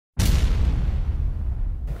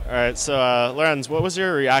All right, so Lorenz, what was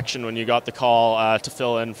your reaction when you got the call to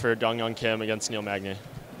fill in for Dong Young Kim against Neil Magny?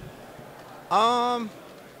 I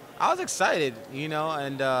was excited,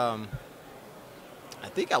 and I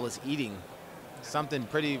think I was eating something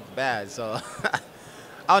pretty bad. So,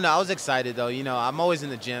 I don't know. I was excited, though. I'm always in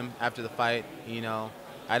the gym after the fight.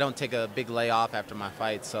 I don't take a big layoff after my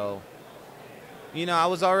fight. So, I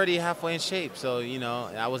was already halfway in shape. So,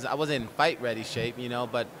 I wasn't in fight-ready shape,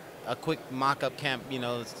 but a quick mock-up camp,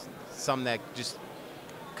 something that just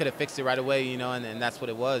could have fixed it right away, and that's what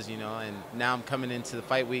it was, and now I'm coming into the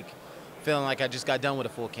fight week feeling like I just got done with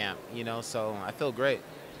a full camp, so I feel great.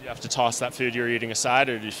 You have to toss that food you were eating aside,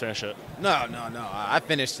 or did you finish it? No, I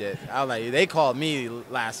finished it. I was like, they called me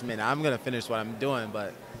last minute. I'm going to finish what I'm doing,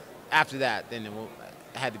 but after that, then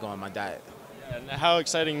I had to go on my diet. And how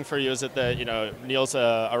exciting for you is it that, Neil's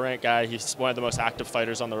a ranked guy, he's one of the most active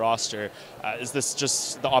fighters on the roster. Is this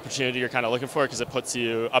just the opportunity you're kind of looking for because it puts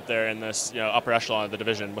you up there in this, upper echelon of the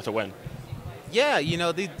division with a win? Yeah,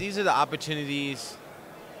 these are the opportunities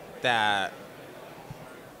that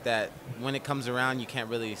when it comes around you can't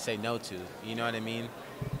really say no to, you know what I mean?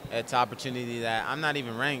 It's an opportunity that I'm not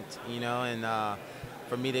even ranked, and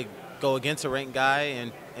for me to go against a ranked guy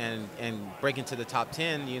and break into the top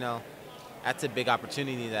 10, that's a big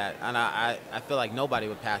opportunity and I feel like nobody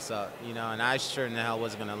would pass up, and I sure in the hell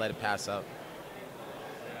wasn't going to let it pass up.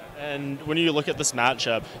 And when you look at this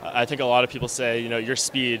matchup, I think a lot of people say, your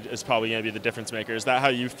speed is probably going to be the difference maker. Is that how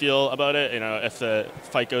you feel about it? If the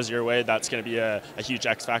fight goes your way, that's going to be a huge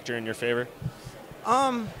X factor in your favor?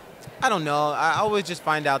 I don't know. I always just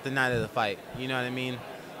find out the night of the fight. You know what I mean?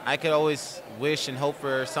 I could always wish and hope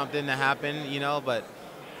for something to happen, but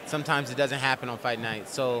sometimes it doesn't happen on fight night.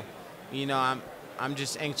 So, I'm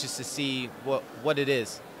just anxious to see what it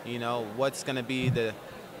is. What's going to be the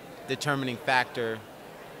determining factor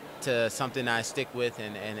to something I stick with,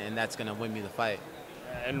 and that's going to win me the fight.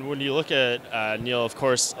 And when you look at Neil, of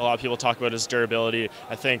course, a lot of people talk about his durability.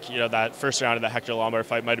 I think, that first round of the Hector Lombard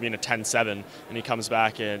fight might have been a 10-7, and he comes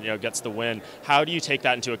back and, gets the win. How do you take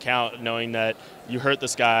that into account, knowing that you hurt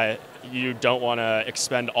this guy, you don't want to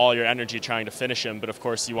expend all your energy trying to finish him, but of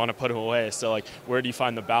course you want to put him away. So, where do you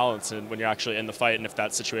find the balance when you're actually in the fight and if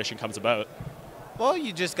that situation comes about? Well,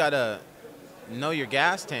 you just got to know your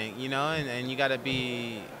gas tank, and you got to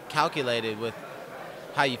be calculated with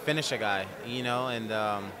how you finish a guy,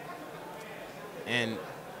 and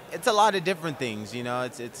it's a lot of different things,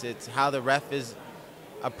 it's how the ref is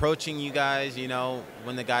approaching you guys,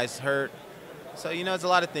 when the guy's hurt. So, it's a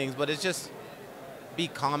lot of things, but it's just be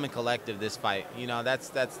calm and collective this fight.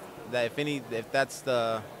 That's if that's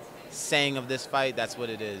the saying of this fight, that's what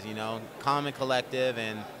it is, calm and collective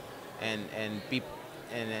and be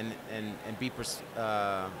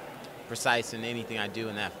precise in anything I do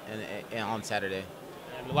on Saturday.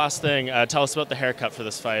 And the last thing, tell us about the haircut for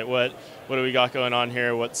this fight. What do we got going on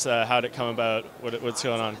here? How'd it come about? What's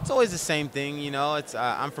going on? It's always the same thing, It's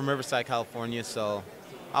I'm from Riverside, California, so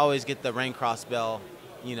I always get the rain cross bell,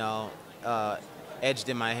 edged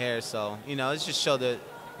in my hair. So it's just show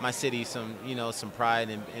my city some some pride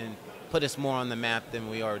and put us more on the map than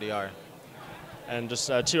we already are. And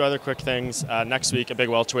just two other quick things. Next week, a big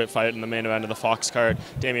welterweight fight in the main event of the Fox card.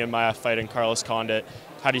 Damian Maia fighting Carlos Condit.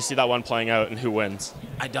 How do you see that one playing out, and who wins?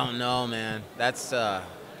 I don't know, man. That's a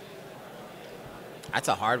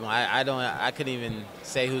hard one. I couldn't even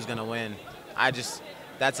say who's gonna win.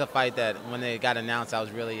 That's a fight that when they got announced, I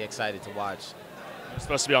was really excited to watch. It's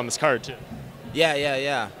supposed to be on this card too.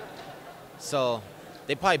 Yeah. So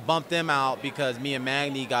they probably bumped them out because me and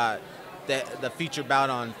Magny got the feature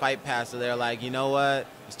bout on Fight Pass, so they're like, you know what?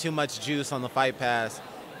 There's too much juice on the Fight Pass.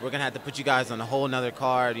 We're gonna have to put you guys on a whole nother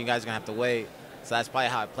card. You guys are gonna have to wait. So that's probably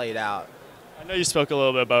how it played out. I know you spoke a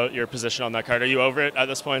little bit about your position on that card. Are you over it at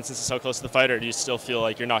this point since it's so close to the fight, or do you still feel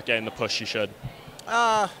like you're not getting the push you should?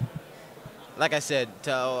 Like I said,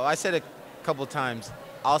 I said a couple times,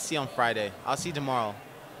 I'll see on Friday. I'll see tomorrow,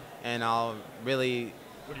 and I'll really.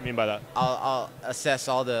 What do you mean by that? I'll assess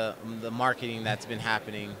all the marketing that's been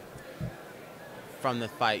happening from the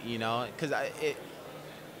fight, because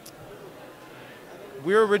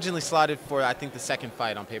we were originally slotted for, I think, the second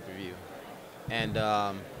fight on pay-per-view, and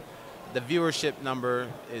the viewership number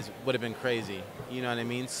would have been crazy, you know what I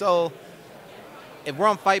mean? So if we're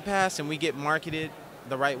on Fight Pass and we get marketed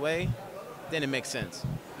the right way, then it makes sense,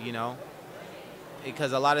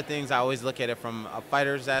 because a lot of things I always look at it from a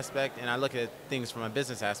fighter's aspect, and I look at things from a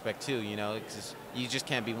business aspect too, because you just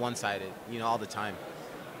can't be one-sided, all the time.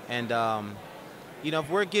 And if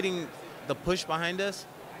we're getting the push behind us,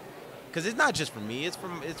 because it's not just for me, it's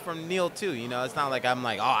from Neil too. It's not like I'm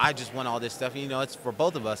like, oh, I just want all this stuff. It's for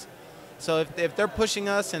both of us. So if they're pushing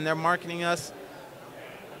us and they're marketing us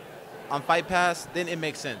on Fight Pass, then it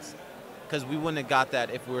makes sense, because we wouldn't have got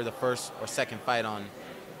that if we were the first or second fight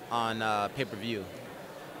on pay-per-view.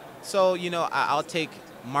 So, you know, I'll take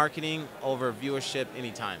marketing over viewership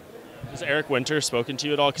anytime. Has Eric Winter spoken to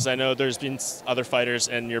you at all? Because I know there's been other fighters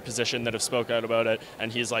in your position that have spoke out about it,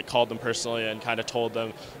 and he's like called them personally and kind of told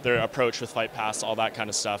them their approach with Fight Pass, all that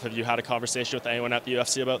kind of stuff. Have you had a conversation with anyone at the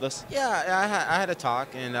UFC about this? Yeah, I had a talk,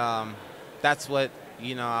 and that's what,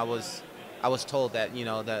 you know, I was told, that, you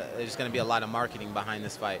know, that there's going to be a lot of marketing behind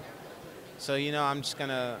this fight. So, you know, I'm just going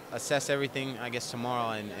to assess everything, I guess,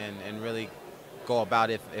 tomorrow, and really go about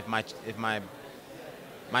if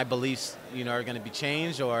my beliefs, you know, are going to be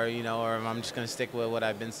changed, or, you know, or I'm just going to stick with what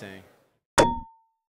I've been saying.